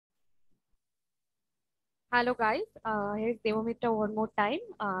Hello guys, here's Debamitra one more time.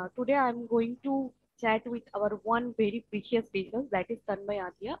 Today I'm going to chat with our one very precious business, that is Tanmay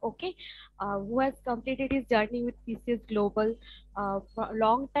Addya, okay, who has completed his journey with PCS Global. For a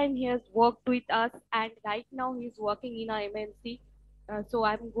long time he has worked with us, and right now he's working in a MNC. So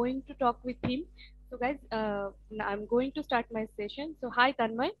I'm going to talk with him. So guys, now I'm going to start my session. So hi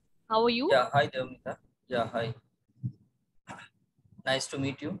Tanmay, how are you? Yeah, hi Debamitra. Yeah, hi. Nice to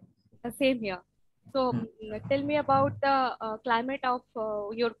meet you. Same here. So, Hmm. tell me about the climate of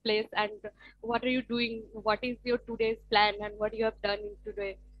your place and what are you doing? What is your today's plan and what you have done in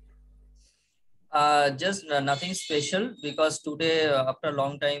today? Just nothing special because today, after a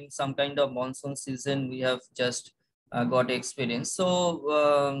long time, some kind of monsoon season, we have just got experience.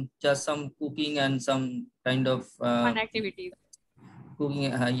 So, just some cooking and some kind of Fun activities.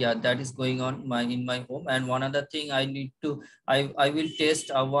 cooking. Yeah, that is going on in my home. And one other thing, I will taste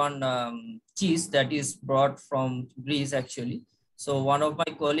one cheese that is brought from Greece actually. So one of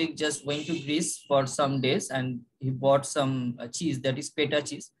my colleague just went to Greece for some days and he bought some cheese that is feta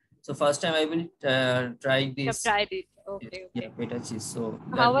cheese. So first time I will try You have this. tried it. Okay, Yeah, okay. feta cheese. So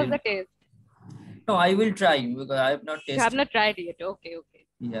How that was will the taste? no, I will try because I have not You have tasted. not tried it. Okay, okay.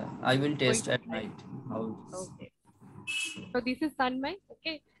 Yeah, I will Going taste to at try. night how it is. Okay. So this is Tanmay.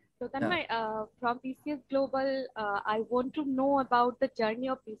 Okay. So Yeah. Tanmay, from PCS Global, I want to know about the journey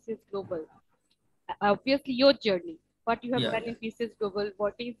of PCS Global. Obviously your journey, what you have Yeah, done yeah, in PCS Global,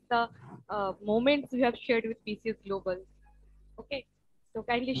 what is the moments you have shared with PCS Global. Okay, so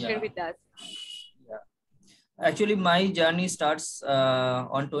kindly share yeah, with us. yeah. Actually, my journey starts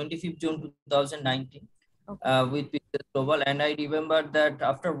on 25th June 2019 Okay, with PCS Global, and I remember that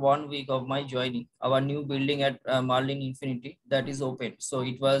after 1 week of my joining, our new building at Marlin Infinity that is open. So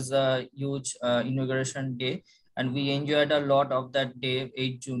it was a huge inauguration day, and we enjoyed a lot of that day,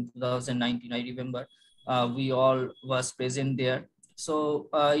 8 June 2019. I remember we all was present there. So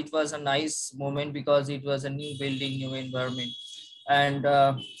it was a nice moment because it was a new building, new environment, and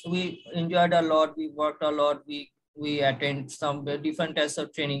we enjoyed a lot. We worked a lot. We attend some different types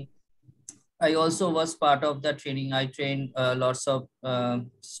of training. I also was part of the training. I trained lots of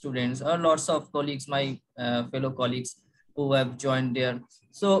students or lots of colleagues, my fellow colleagues who have joined there.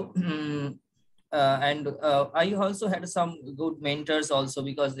 So and I also had some good mentors also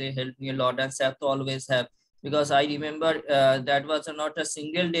because they helped me a lot, and Seth always have, because I remember that was not a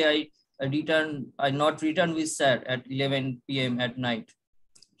single day I not returned with Seth at 11 p.m. at night.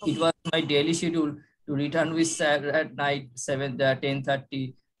 It okay, was my daily schedule to return with Seth at night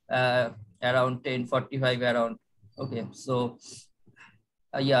 10:30, around 10:45 around. Okay, so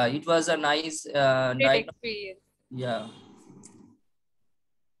yeah, it was a nice great night. experience. Yeah.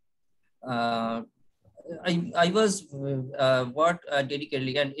 Uh, I was worked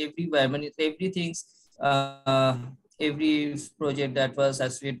dedicatedly, and everywhere. I mean, it's everything's every project that was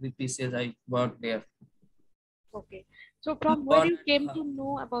associated with PCS, I worked there. Okay, so from where One, you came to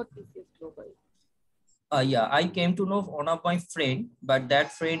know about PCS Global? yeah, I came to know one of my friend, but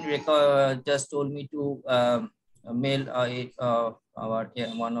that friend just told me to mail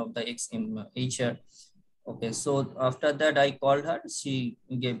one of the ex HR. Okay, so after that I called her. She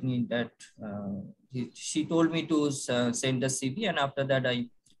gave me that. She told me to send the CV, and after that I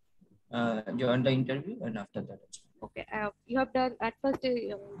joined the interview, and after that, Okay, you have done at first.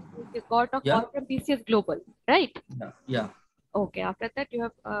 You got a yeah, call from PCS Global, right? yeah, yeah, Okay, after that you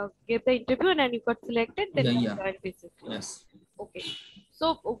have gave the interview and then you got selected. Then yeah, you yeah, have joined PCS Global. yes. Okay,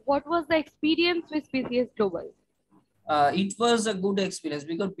 so what was the experience with PCS Global? It was a good experience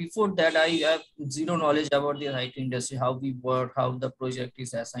because before that I have zero knowledge about the IT industry, how we work, how the project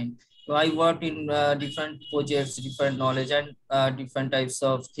is assigned. So I worked in different projects, different knowledge, and different types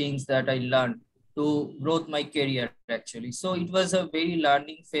of things that I learned to growth my career actually. So it was a very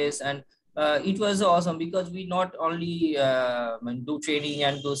learning phase, and it was awesome because we not only do training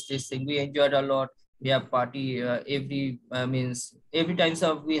and those this thing. We enjoyed a lot. We have party every means every time,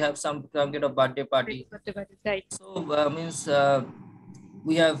 so we have some kind of birthday party. Right. So means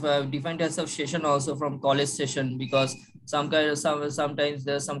we have different types of session also from college session, because sometimes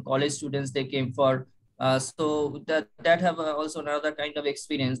there's some college students they came for so that have also another kind of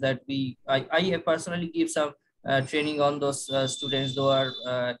experience that I personally give some training on those students who are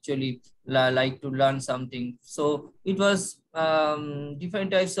actually like to learn something. So it was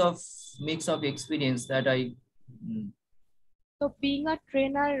different types of mix of experience that I mm, So being a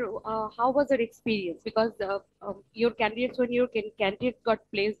trainer, how was your experience? Because your candidates, when your candidates got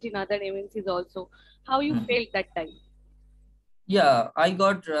placed in other MNCs also, how you mm. felt that time? Yeah, I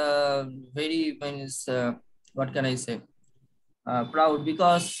got very means what can I say? proud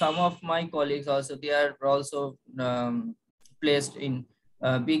because some of my colleagues also, they are also placed in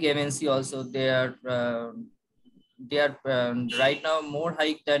big MNC also. They are right now more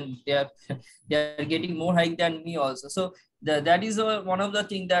hike than they are getting more hike than me also. So that is one of the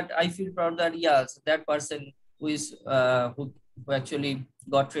thing that I feel proud that yes, that person who is who actually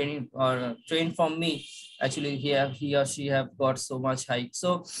got training or trained from me, actually he or she have got so much hike.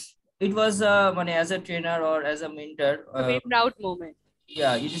 So it was as a trainer or as a mentor. A very proud moment.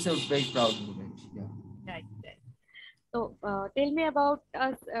 Yeah, it is a very proud moment. Yeah. Right, right. So, tell me about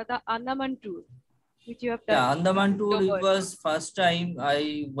us, the Andaman tour, which you have done. Yeah, Andaman tour, it October. was first time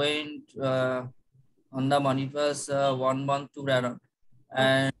I went Andaman. It was 1 month tour around,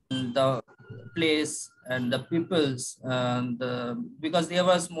 Okay. and the place and the peoples, and because there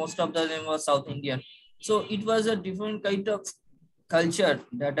was most of the them was South Indian, so it was a different kind of culture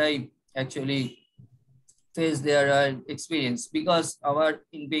that I actually faced their experience, because our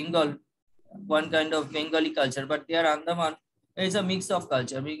in Bengal one kind of Bengali culture, but there Andaman is a mix of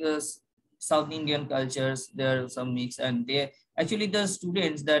culture, because South Indian cultures there are some mix, and they actually the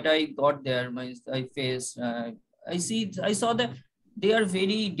students that I got there, I faced, I saw that they are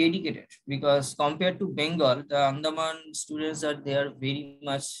very dedicated, because compared to Bengal, the Andaman students are they are very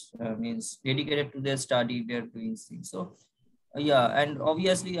much dedicated to their study. They are doing things. So yeah, and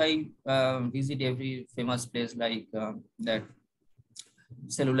obviously I visit every famous place like that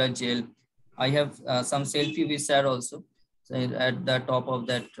cellular jail. I have some selfie with sir also, so at the top of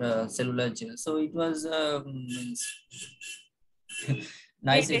that cellular jail. So it was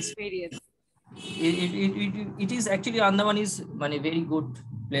nice. Great experience. It is actually Andaman is a very good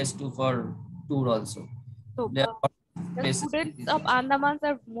place to for tour also. So, There are the places to students of visit. Andamans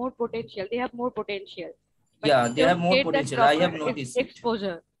are more potential. They have more potential, but Yeah, they they have don't more get that potential. I proper have noticed it.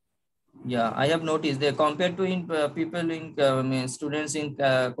 exposure. Yeah, I have noticed they compared to in people in students in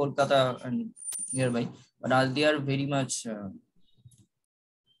Kolkata and nearby, but they are very much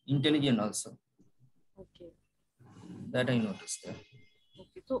intelligent also. Okay. That I noticed there.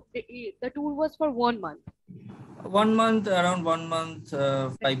 Okay. So, the tour was for 1 month. 1 month, around 1 month,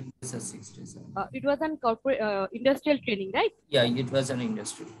 Right. 5 days or 6 days. It was an corporate industrial training, right? Yeah, it was an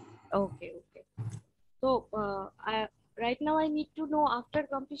industry. Okay. Okay. So, right now I need to know after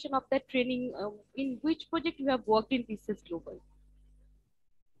completion of that training, in which project you have worked in PCS Global.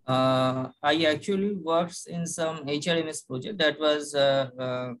 I actually worked in some HRMS project that was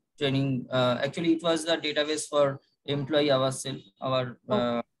training. Actually, it was the database for employee ourselves, our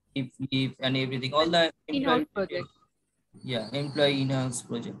Okay. leave and everything. All An the in-house employee, project. yeah, employee enhanced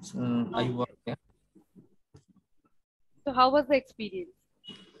projects. I Okay. worked there. So, how was the experience?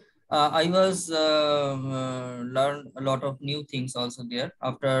 I was learned a lot of new things also there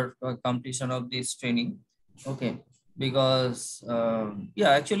after completion of this training. Okay, because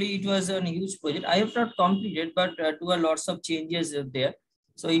yeah, actually it was a huge project. I have not completed, but do a lots of changes there.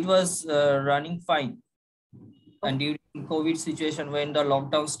 So it was running fine. And Okay. during COVID situation when the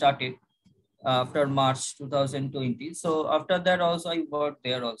lockdown started after March 2020, so after that also I worked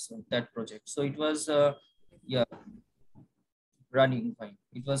there also that project. So it was yeah, running fine.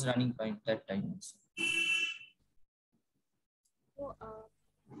 It was running fine that time also. So,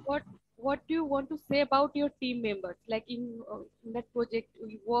 what what do you want to say about your team members? Like in that project,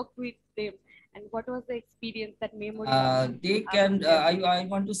 you worked with them, and what was the experience, that memory? They I would can share. I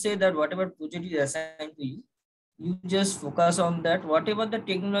want to say that whatever project is assigned to you, you just focus on that. Whatever the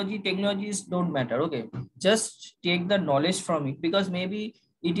technologies don't matter. Okay, just take the knowledge from it, because maybe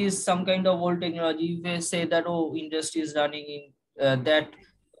it is some kind of old technology. You may say that, oh, industry is running in that,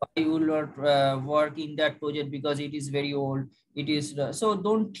 I will not work in that project because it is very old. It is so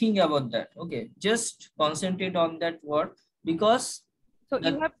don't think about that. Okay, just concentrate on that work, because So you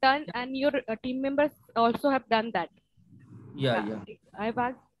that, have done, and your team members also have done that. yeah, Yeah, yeah. I've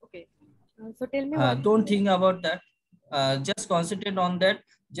asked. Okay. So tell me one Don't more. think about that. Just concentrate on that.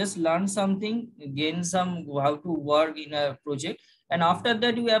 Just learn something, gain some how to work in a project, and after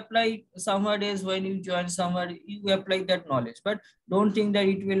that you apply somewhere days when you join somewhere, you apply that knowledge. But don't think that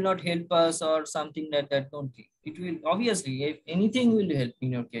it will not help us or something like that. Don't think it will. Obviously, if anything will help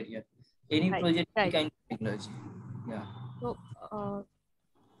in your career, any Right, project, any right. kind of technology. Yeah, So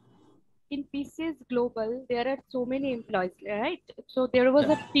in PCS Global, there are so many employees, right? So there was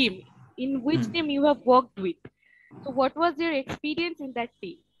yeah. a team. In which Hmm. team you have worked with? So what was your experience in that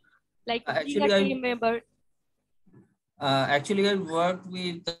team? Like being a Actually, team member. I worked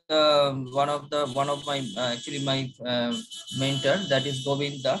with one of my actually my mentor, that is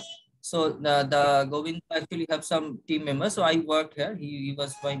Govinda. So the Govinda actually have some team members. So I worked here. He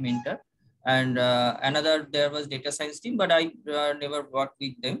was my mentor. and another there was data science team, but I never worked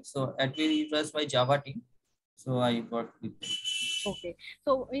with them. So at it was my Java team, so I worked with them. Okay.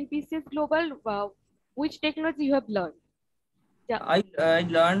 So in PCS Global, which technology you have learned? I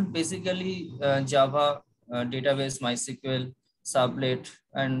learned basically Java, database, MySQL, Sublet,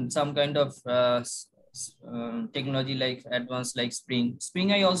 and some kind of technology like advanced like Spring.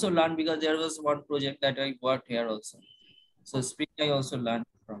 Spring I also learned because there was one project that I worked here also. So Okay. Spring I also learned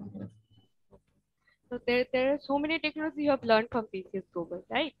from here. So there are so many technologies you have learned from PCS Global,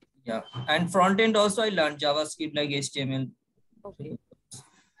 right? Yeah, and front end also I learned JavaScript like HTML. Okay.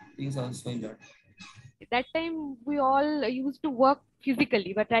 Things also I learned. That time we all used to work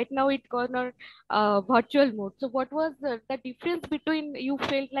physically, but right now it gone on virtual mode. So what was the difference between you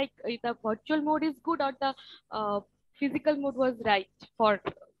felt like the virtual mode is good or the physical mode was right for?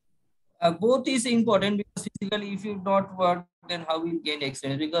 Both is important because physically if you not work then how you gain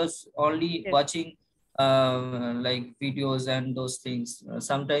experience, because only Yes, watching like videos and those things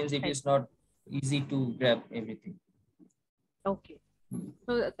sometimes it right. is not easy to grab everything. Okay.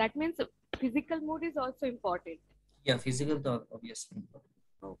 So that means physical mode is also important. Yeah, physical though obviously important.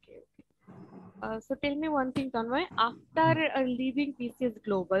 Okay. So tell me one thing, Tanmay. After leaving PCS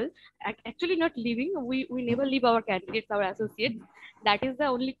Global, actually not leaving, we never leave our candidates, our associates. That is the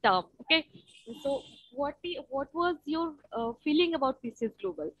only term. Okay. So what was your feeling about PCS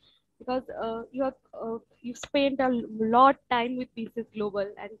Global? Because you spent a lot time with PCS Global,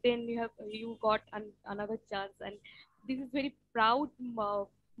 and then you got another chance, and this is very proud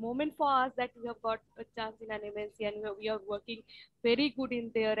moment for us that we have got a chance in an MNC, and we are working very good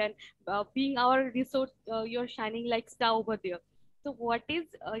in there, and being our resource, you're shining like star over there. So what is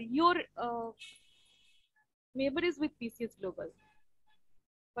your memories with PCS Global?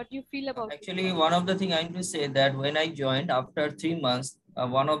 What do you feel about it? Actually one of the thing I need to say that when I joined after 3 months,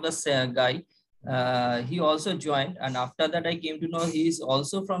 one of the guy he also joined, and after that I came to know he is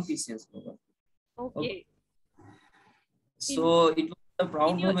also from PCS Global. Okay. Okay. in So it was a in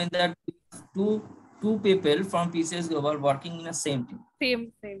proud your moment that two two people from PCS Global working in the same team.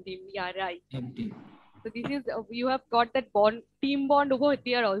 same team, yeah, right. Same team. So this is you have got that bond, team bond over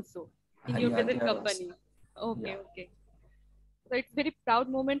there also in your Yeah, they present are also. company. Okay, Yeah. okay. So it's very proud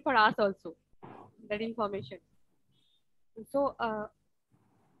moment for us also, that information. So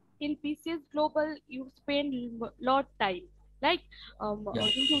in PCS Global, you spend lot time. Like Yeah.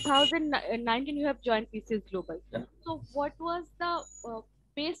 in 2019, you have joined PCS Global. Yeah. So what was the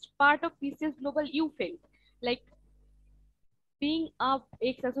best part of PCS Global you felt? Like being a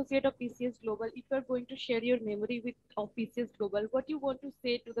ex-associate of PCS Global, if you're going to share your memory with of PCS Global, what you want to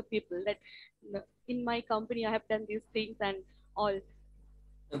say to the people that in my company I have done these things and all.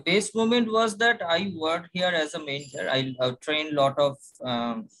 The best moment was that I worked here as a mentor. I trained lot of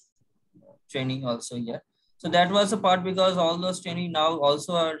training also here. So that was a part because all those training now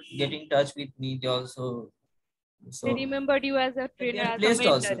also are getting in touch with me. They also They so remembered you as a they trainer, are as a placed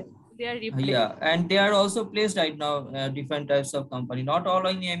mentor. also. They are replaced. Yeah, and they are also placed right now different types of company. Not all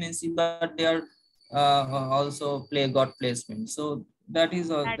in MNC, but they are also got placement. So That that is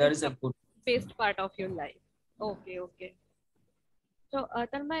is a the good. best part of your life. Okay, okay. So,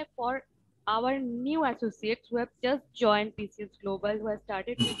 Tanmay, for our new associates who have just joined PCS Global, who have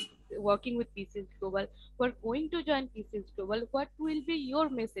started with working with PCS Global, who are going to join PCS Global, what will be your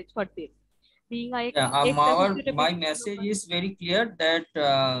message for them? Being a Yeah, ex-associate of my PCS message Global, is very clear that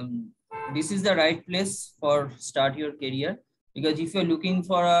this is the right place for start your career, because if you're looking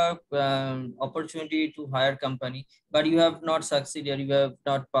for a opportunity to hire company but you have not succeeded, you have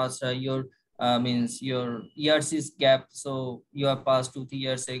not passed your means your years is gap, so you have passed 2 3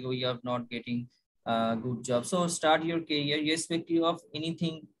 years ago, you have not getting good job. So start your career irrespective of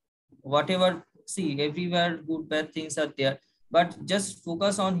anything, whatever. See, everywhere good bad things are there, but just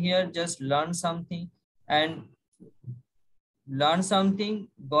focus on here, just and learn something,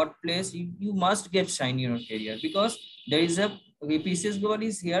 got place, you must get shine in your career, because there is a PCS Global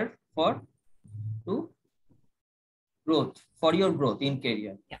is here for to growth, for your growth in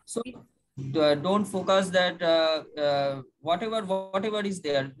career. yeah, So it's don't focus that whatever is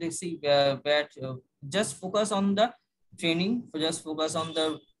there, they see just focus on the training, just focus on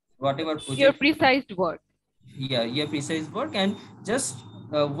the whatever your project. precise word. Yeah, yeah, precise work, and just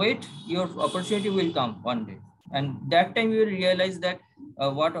wait, your opportunity will come one day, and that time you will realize that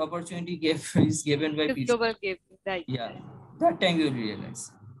what opportunity is given by PCS PC. Global gave me, right. Yeah, that time you will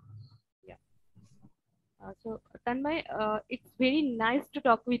realize. Yeah. So, Tanmay, it's very nice to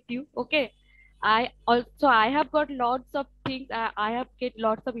talk with you. Okay. I have got lots of things. I have get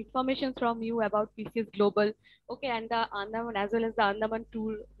lots of information from you about PCS Global, okay, and the Andaman as well as the Andaman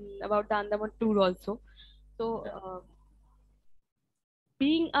tour, about the Andaman tour also. So, Yeah.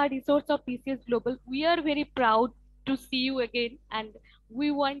 being a resource of PCS Global, we are very proud to see you again, and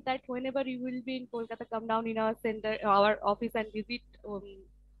we want that whenever you will be in Kolkata, come down in our center, our office, and visit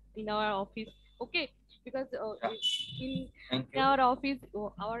in our office, okay? Because Yeah. in Thank in you. our office,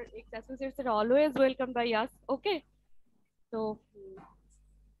 our ex-associates are always welcomed by us, okay? So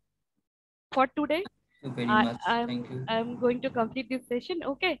for today, Thank you very I much. I'm Thank you. I'm going to complete this session.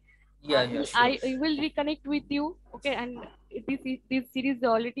 Okay, Yeah, yeah, sure. I will reconnect with you. Okay, and this series is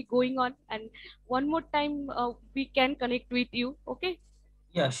already going on, and one more time we can connect with you. Okay,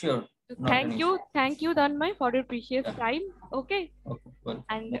 Yeah, sure. so Not an issue. thank you, Dhanmay, for your precious Yeah. time. Okay, Okay. Welcome.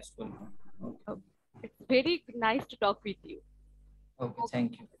 and Most welcome. Okay. uh, it's very nice to talk with you. Okay. Okay.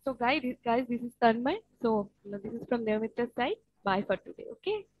 Thank you. So guys, this is Tanmay. So this is from Debamitra's side. Bye for today.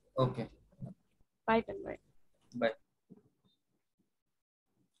 Okay, Okay. bye, Tanmay. Bye.